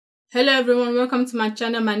Hello everyone, welcome to my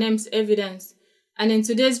channel. My name is Evidence, and in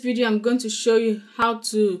today's video I'm going to show you how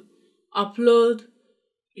to upload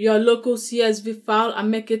your local CSV file and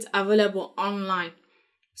make it available online.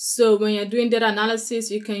 So when you're doing data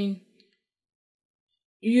analysis, you can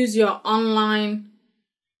use your online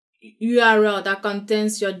URL that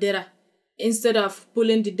contains your data instead of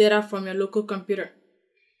pulling the data from your local computer.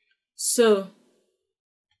 So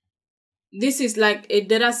this is like a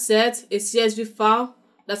data set, a CSV file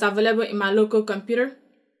that's available in my local computer.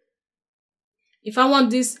 If I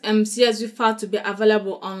want this CSV file to be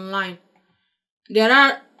available online, there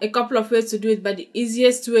are a couple of ways to do it, but the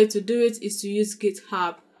easiest way to do it is to use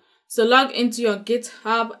GitHub. So log into your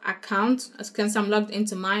GitHub account. As you can see, I'm logged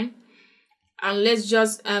into mine, and let's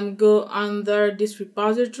just go under this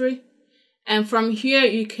repository, and from here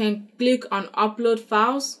you can click on upload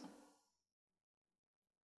files,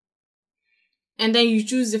 and then you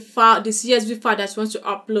choose the file, the CSV file that you want to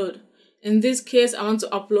upload. In this case, I want to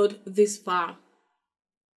upload this file.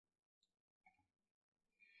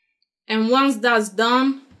 And once that's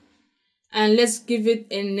done, and let's give it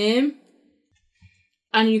a name,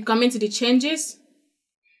 and you come into the changes,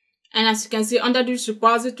 and as you can see under this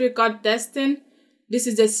repository called testing, this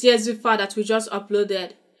is the CSV file that we just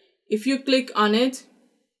uploaded. If you click on it,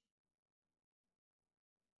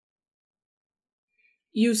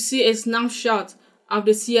 you see a snapshot of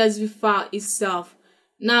the CSV file itself.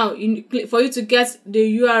 Now, for you to get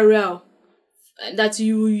the URL that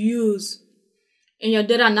you will use in your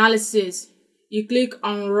data analysis, you click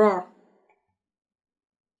on raw,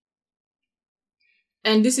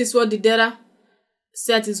 and this is what the data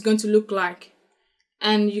set is going to look like,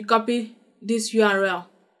 and you copy this URL.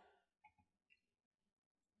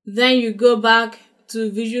 Then you go back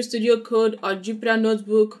to Visual Studio Code or Jupyter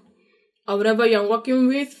Notebook or whatever you're working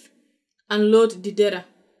with and load the data.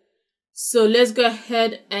 So let's go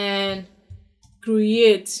ahead and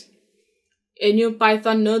create a new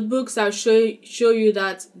Python notebook, so I'll show you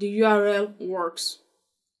that the URL works.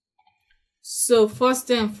 So first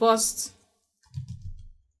thing first,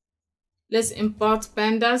 let's import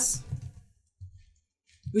pandas,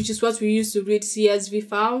 which is what we use to read CSV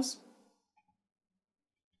files.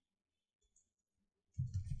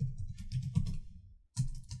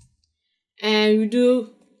 And we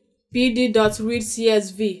do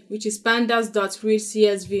pd.readcsv, which is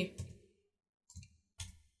pandas.readcsv.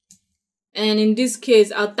 And in this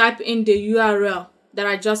case, I'll type in the URL that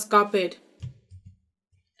I just copied.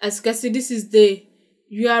 As you can see, this is the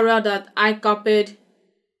URL that I copied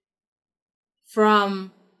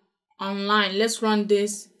from online. Let's run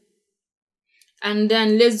this, and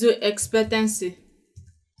then let's do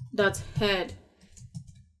expectancy.head.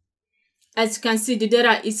 As you can see, the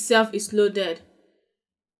data itself is loaded.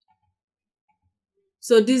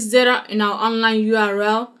 So this data in our online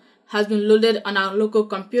URL has been loaded on our local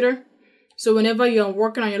computer. So whenever you're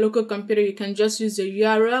working on your local computer, you can just use the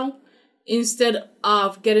URL instead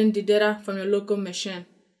of getting the data from your local machine.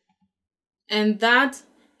 And that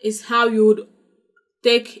is how you would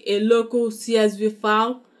take a local CSV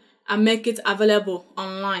file and make it available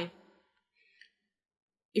online.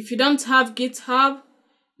 If you don't have GitHub,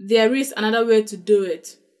 there is another way to do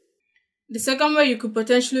it. The second way you could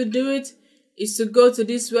potentially do it is to go to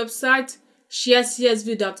this website,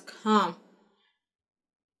 sharecsv.com.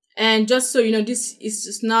 And just so you know, this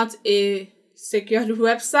is not a secured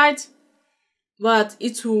website, but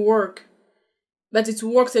it will work. But it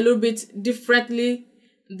works a little bit differently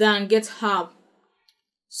than GitHub.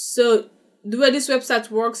 So the way this website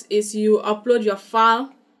works is you upload your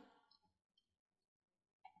file,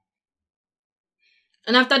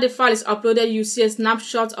 and after the file is uploaded, you see a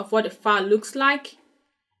snapshot of what the file looks like.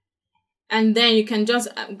 And then you can just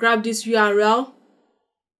grab this URL,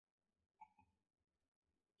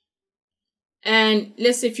 and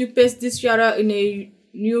let's say if you paste this URL in a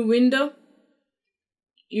new window,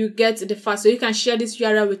 you get the file. So you can share this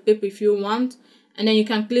URL with people if you want, and then you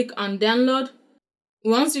can click on download.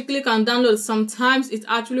 Once you click on download, sometimes it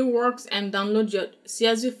actually works and downloads your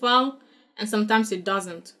CSV file, and sometimes it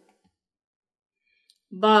doesn't.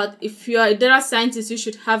 But if you're a data scientist, you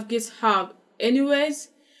should have GitHub anyways.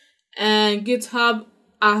 And GitHub,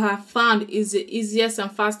 I have found, is the easiest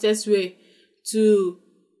and fastest way to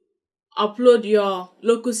upload your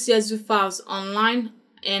local CSV files online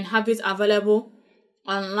and have it available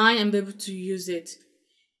online and be able to use it.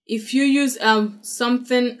 If you use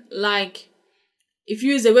something like, if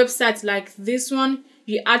you use a website like this one,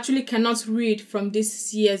 you actually cannot read from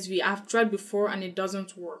this CSV. I've tried before and it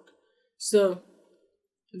doesn't work. So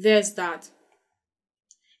there's that.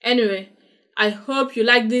 Anyway, I hope you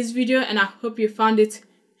liked this video and I hope you found it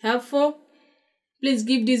helpful. Please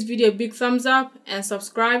give this video a big thumbs up and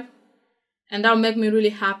subscribe, and that'll make me really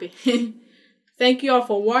happy. Thank you all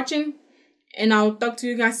for watching, and I'll talk to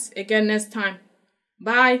you guys again next time.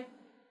 Bye.